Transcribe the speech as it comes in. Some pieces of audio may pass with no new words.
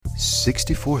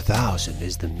64,000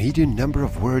 is the median number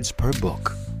of words per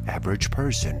book. Average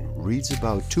person reads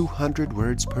about 200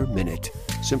 words per minute.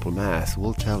 Simple math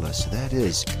will tell us that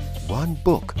is one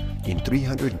book in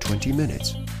 320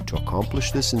 minutes. To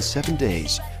accomplish this in 7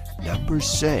 days, numbers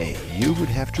say you would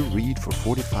have to read for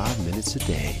 45 minutes a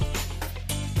day.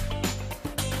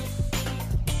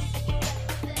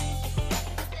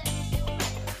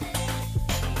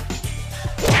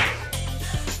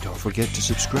 Don't forget to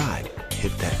subscribe.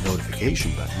 Hit that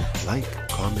notification button, like,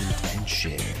 comment, and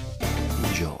share.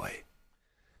 Enjoy.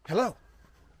 Hello,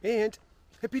 and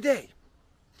happy day.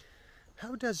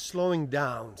 How does slowing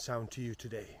down sound to you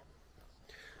today?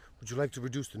 Would you like to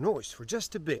reduce the noise for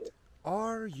just a bit?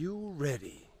 Are you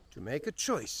ready to make a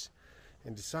choice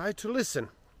and decide to listen?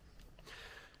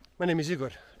 My name is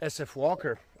Igor S.F.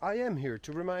 Walker. I am here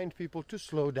to remind people to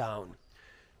slow down,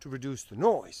 to reduce the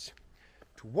noise,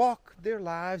 to walk their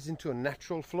lives into a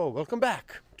natural flow. Welcome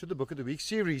back to the Book of the Week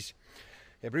series.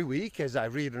 Every week, as I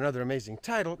read another amazing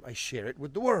title, I share it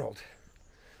with the world.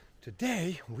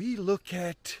 Today, we look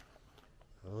at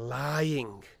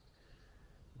Lying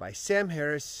by Sam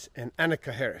Harris and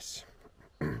Annaka Harris.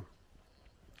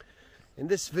 In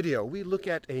this video, we look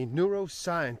at a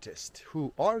neuroscientist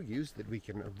who argues that we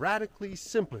can radically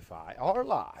simplify our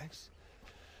lives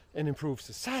and improve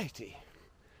society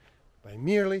by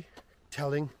merely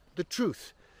telling the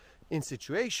truth in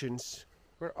situations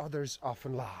where others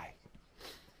often lie.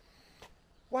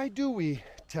 Why do we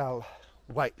tell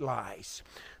white lies?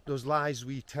 Those lies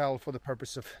we tell for the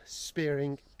purpose of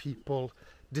sparing people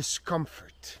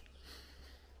discomfort.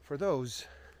 For those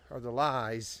are the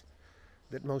lies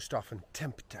that most often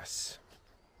tempt us.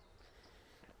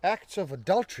 Acts of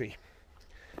adultery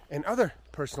and other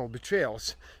personal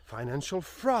betrayals, financial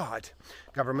fraud,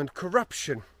 government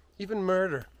corruption, even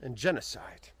murder and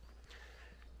genocide,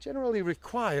 generally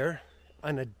require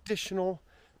an additional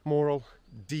moral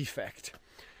defect,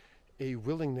 a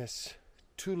willingness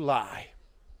to lie.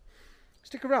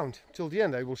 Stick around till the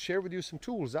end. I will share with you some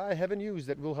tools I haven't used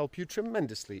that will help you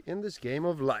tremendously in this game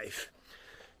of life.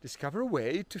 Discover a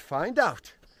way to find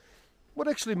out what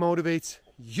actually motivates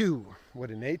you, what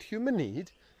innate human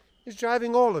need is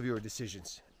driving all of your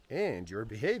decisions and your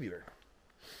behavior.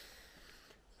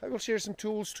 I will share some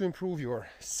tools to improve your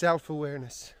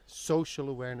self-awareness, social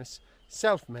awareness,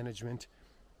 self-management,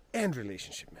 and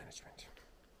relationship management.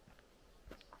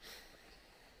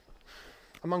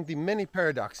 Among the many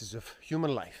paradoxes of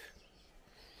human life,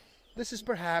 this is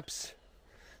perhaps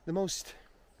the most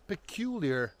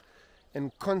peculiar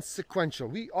and consequential.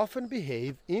 We often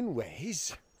behave in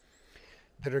ways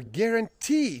that are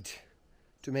guaranteed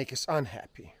to make us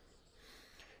unhappy.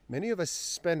 Many of us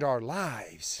spend our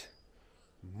lives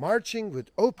marching with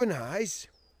open eyes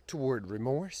toward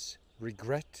remorse,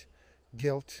 regret,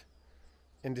 guilt,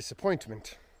 and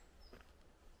disappointment.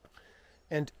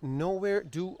 And nowhere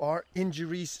do our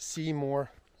injuries seem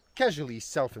more casually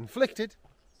self-inflicted,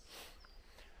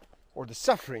 or the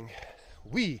suffering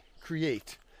we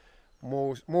create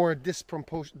more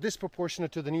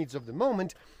disproportionate to the needs of the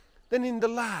moment than in the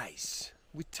lies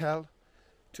we tell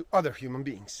to other human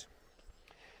beings.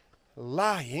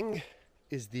 Lying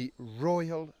is the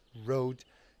royal road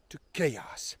to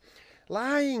chaos.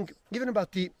 Lying, even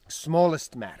about the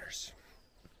smallest matters,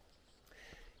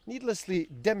 needlessly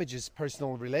damages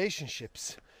personal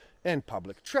relationships and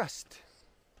public trust.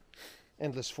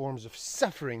 Endless forms of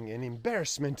suffering and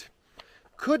embarrassment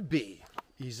could be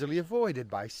easily avoided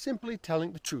by simply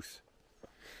telling the truth.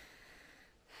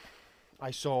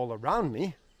 I saw all around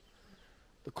me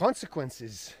the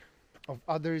consequences of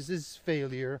others'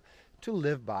 failure to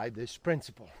live by this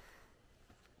principle.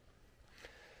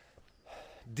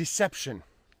 Deception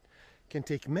can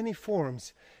take many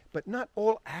forms, but not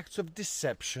all acts of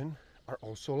deception are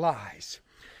also lies.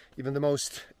 Even the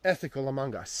most ethical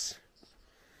among us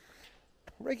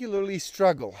regularly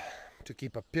struggle to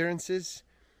keep appearances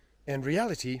and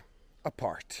reality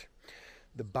apart.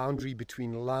 The boundary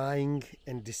between lying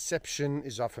and deception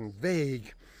is often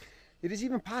vague. It is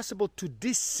even possible to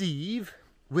deceive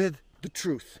with the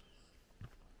truth.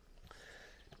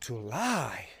 To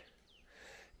lie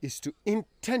is to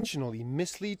intentionally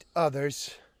mislead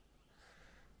others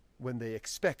when they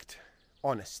expect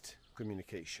honest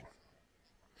communication.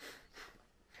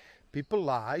 People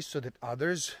lie so that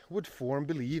others would form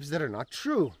beliefs that are not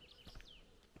true.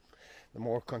 The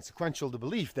more consequential the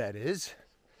belief, that is,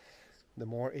 the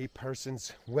more a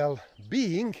person's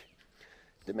well-being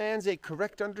demands a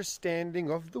correct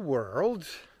understanding of the world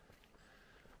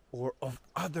or of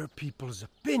other people's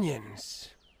opinions,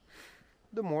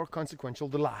 the more consequential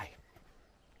the lie.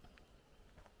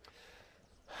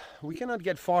 We cannot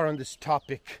get far on this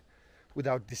topic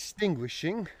without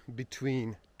distinguishing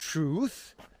between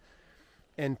truth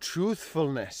and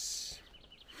truthfulness.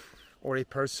 Or a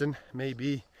person may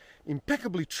be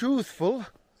impeccably truthful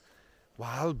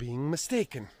while being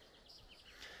mistaken.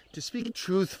 To speak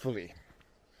truthfully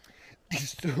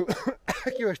is to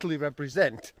accurately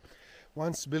represent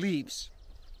one's beliefs.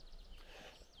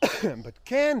 But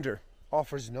candor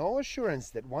offers no assurance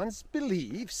that one's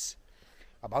beliefs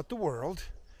about the world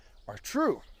are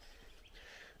true.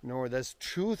 Nor does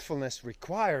truthfulness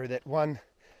require that one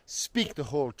speak the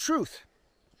whole truth.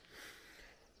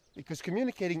 Because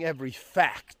communicating every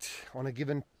fact on a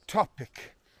given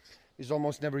topic is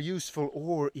almost never useful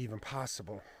or even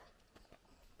possible.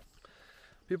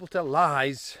 People tell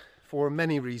lies for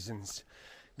many reasons.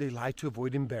 They lie to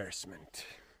avoid embarrassment,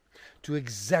 to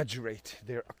exaggerate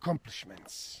their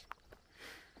accomplishments,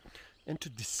 and to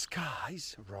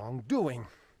disguise wrongdoing.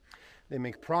 They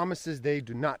make promises they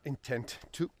do not intend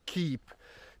to keep.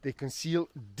 They conceal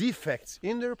defects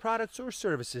in their products or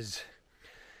services.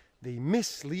 They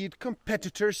mislead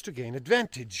competitors to gain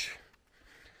advantage.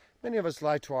 Many of us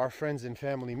lie to our friends and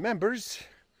family members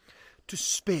to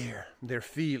spare their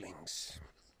feelings.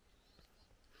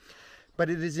 But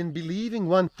it is in believing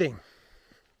one thing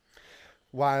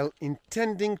while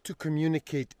intending to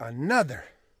communicate another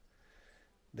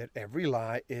that every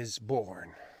lie is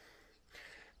born.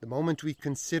 The moment we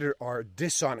consider our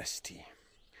dishonesty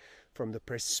from the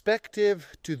perspective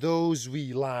to those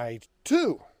we lied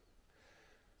to,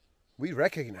 we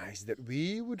recognize that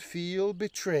we would feel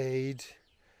betrayed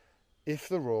if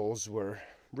the roles were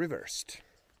reversed.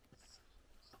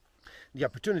 The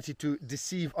opportunity to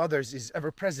deceive others is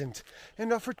ever present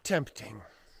and often tempting.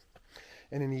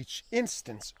 And in each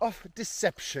instance of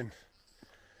deception,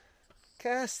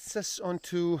 casts us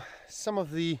onto some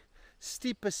of the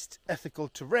steepest ethical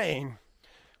terrain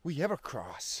we ever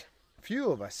cross.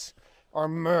 Few of us are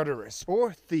murderers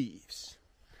or thieves,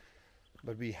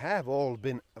 but we have all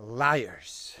been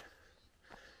liars.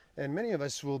 And many of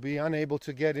us will be unable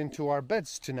to get into our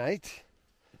beds tonight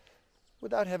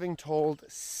without having told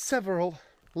several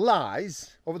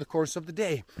lies over the course of the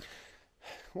day.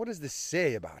 What does this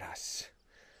say about us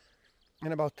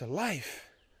and about the life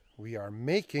we are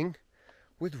making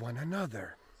with one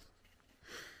another?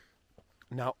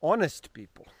 Now, honest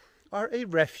people are a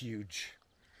refuge.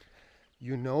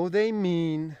 You know they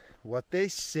mean what they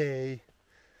say.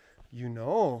 You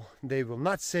know they will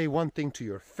not say one thing to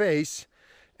your face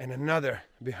and another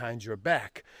behind your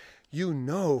back. You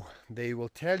know they will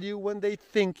tell you when they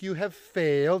think you have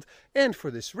failed, and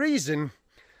for this reason,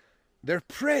 their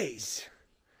praise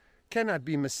cannot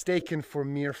be mistaken for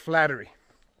mere flattery.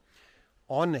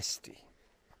 Honesty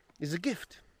is a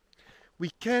gift we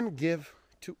can give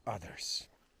to others.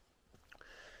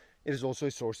 It is also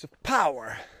a source of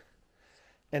power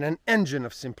and an engine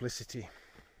of simplicity.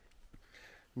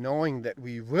 Knowing that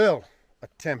we will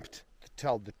attempt to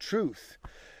tell the truth,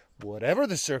 whatever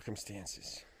the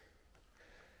circumstances,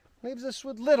 leaves us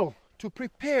with little to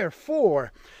prepare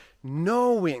for.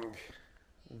 Knowing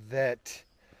that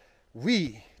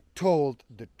we told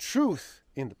the truth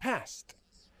in the past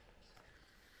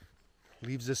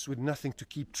leaves us with nothing to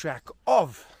keep track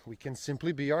of. We can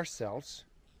simply be ourselves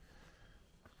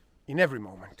in every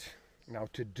moment. Now,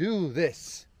 to do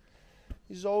this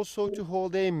is also to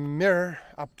hold a mirror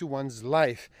up to one's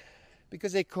life,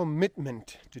 because a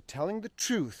commitment to telling the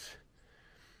truth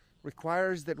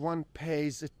requires that one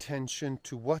pays attention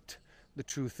to what the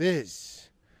truth is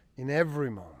in every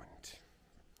moment.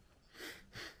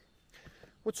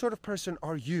 What sort of person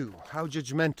are you? How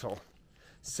judgmental,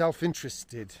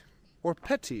 self-interested, or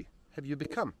petty have you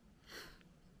become?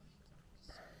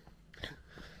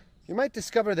 You might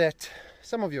discover that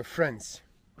some of your friends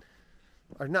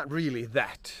are not really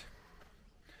that.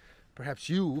 Perhaps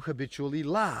you habitually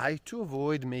lie to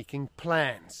avoid making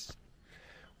plans,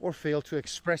 or fail to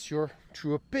express your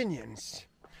true opinions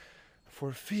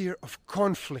for fear of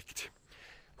conflict.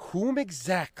 Whom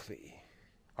exactly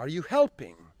are you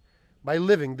helping by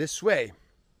living this way?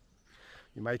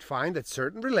 You might find that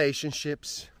certain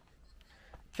relationships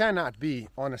cannot be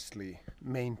honestly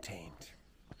maintained.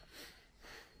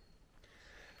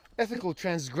 Ethical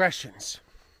transgressions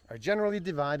are generally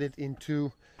divided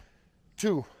into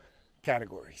two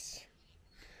categories.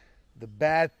 The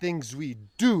bad things we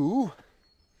do,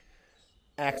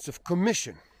 acts of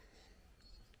commission,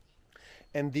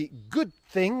 and the good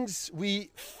things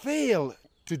we fail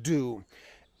to do,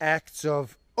 acts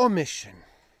of omission.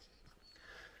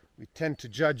 We tend to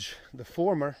judge the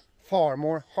former far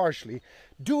more harshly.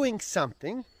 Doing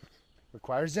something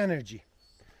requires energy.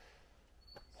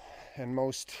 and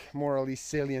most morally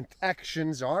salient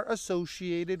actions are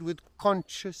associated with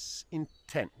conscious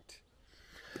intent.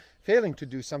 Failing to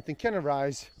do something can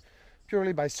arise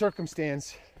purely by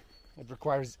circumstance. It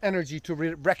requires energy to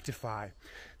rectify.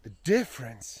 The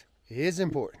difference is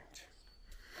important.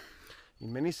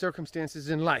 In many circumstances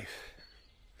in life,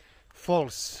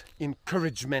 false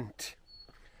encouragement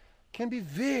can be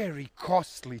very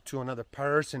costly to another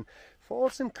person.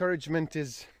 False encouragement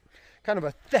is kind of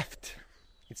a theft.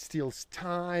 It steals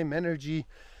time, energy,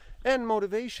 and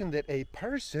motivation that a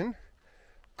person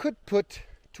could put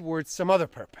towards some other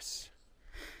purpose.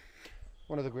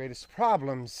 One of the greatest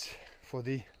problems for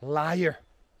the liar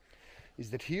is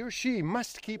that he or she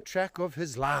must keep track of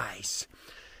his lies.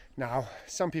 Now,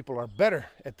 some people are better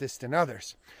at this than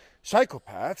others.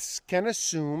 Psychopaths can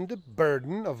assume the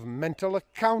burden of mental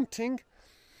accounting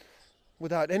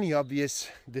without any obvious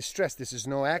distress. This is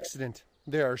no accident.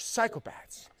 They are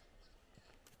psychopaths.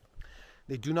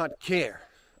 They do not care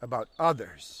about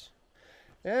others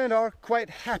and are quite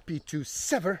happy to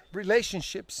sever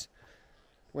relationships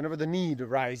whenever the need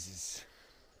arises.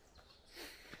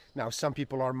 Now, some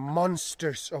people are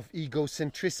monsters of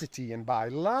egocentricity, and by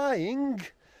lying,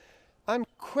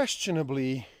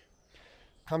 unquestionably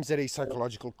comes at a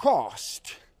psychological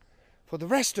cost for the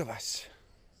rest of us.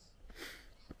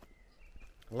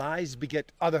 Lies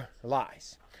beget other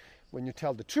lies. When you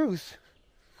tell the truth,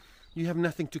 you have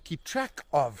nothing to keep track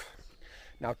of.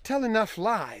 Now, tell enough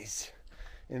lies,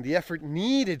 and the effort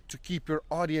needed to keep your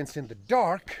audience in the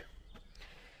dark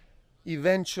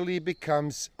eventually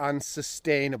becomes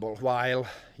unsustainable. While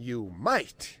you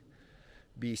might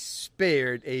be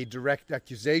spared a direct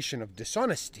accusation of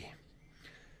dishonesty,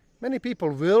 many people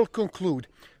will conclude,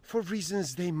 for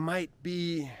reasons they might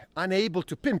be unable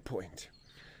to pinpoint,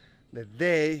 that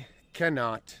they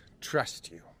cannot trust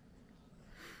you.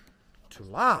 To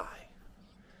lie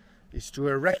is to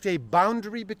erect a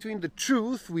boundary between the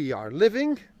truth we are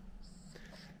living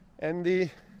and the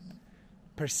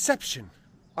perception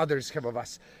others have of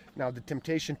us. Now, the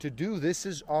temptation to do this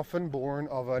is often born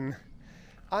of an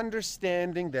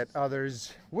understanding that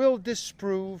others will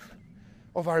disapprove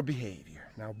of our behavior.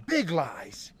 Now, big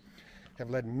lies have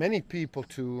led many people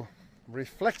to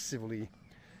reflexively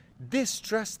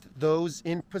distrust those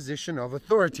in position of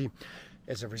authority.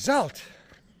 As a result,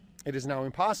 it is now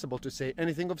impossible to say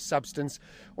anything of substance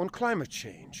on climate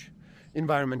change,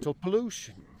 environmental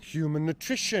pollution, human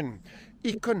nutrition,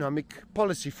 economic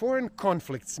policy, foreign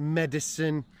conflicts,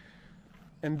 medicine,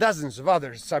 and dozens of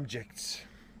other subjects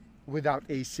without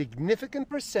a significant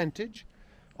percentage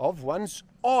of one's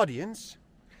audience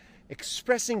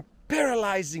expressing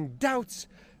paralyzing doubts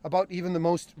about even the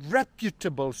most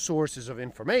reputable sources of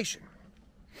information.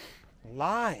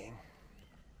 Lying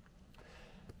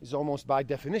is almost by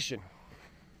definition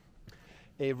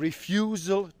a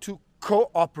refusal to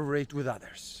cooperate with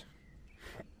others.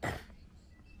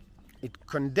 It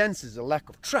condenses a lack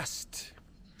of trust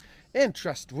and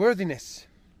trustworthiness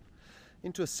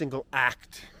into a single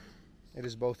act. It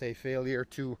is both a failure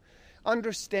to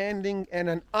understanding and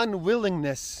an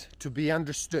unwillingness to be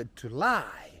understood. To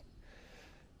lie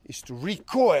is to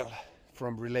recoil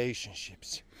from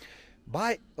relationships.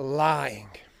 By lying,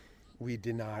 we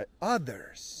deny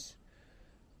others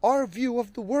our view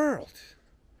of the world.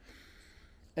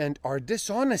 And our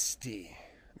dishonesty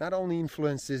not only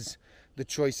influences the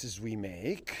choices we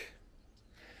make,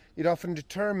 it often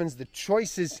determines the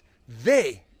choices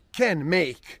they can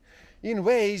make in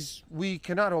ways we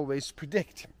cannot always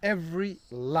predict. Every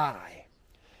lie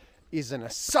is an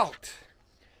assault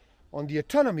on the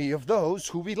autonomy of those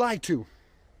who we lie to.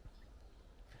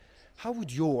 How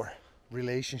would your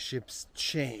relationships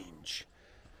change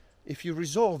if you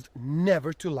resolved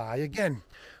never to lie again?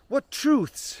 What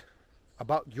truths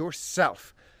about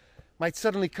yourself might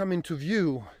suddenly come into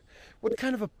view? What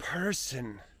kind of a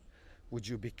person would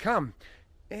you become?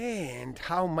 And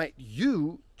how might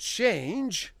you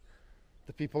change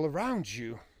the people around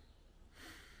you?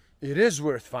 It is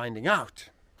worth finding out.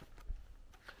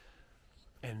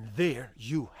 And there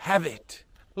you have it.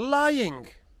 Lying.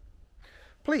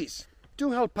 Please,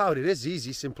 do help out. It is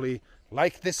easy. Simply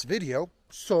like this video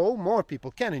so more people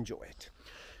can enjoy it.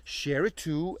 Share it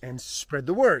too and spread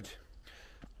the word.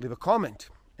 Leave a comment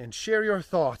and share your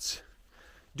thoughts.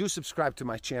 Do subscribe to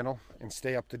my channel and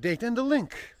stay up to date. And the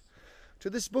link to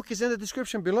this book is in the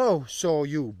description below. So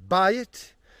you buy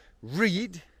it,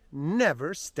 read,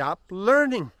 never stop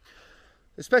learning.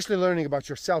 Especially learning about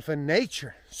yourself and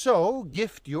nature. So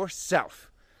gift yourself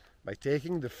by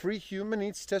taking the free human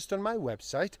needs test on my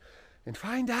website and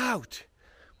find out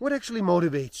what actually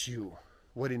motivates you,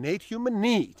 what innate human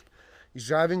need is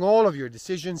driving all of your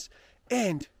decisions,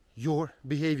 and your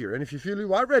behavior. And if you feel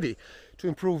you are ready to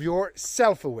improve your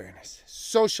self-awareness,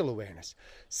 social awareness,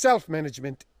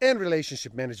 self-management, and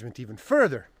relationship management even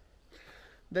further,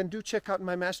 then do check out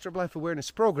my Master of Life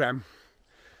Awareness program.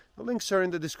 The links are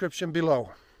in the description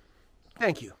below.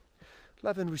 Thank you.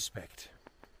 Love and respect.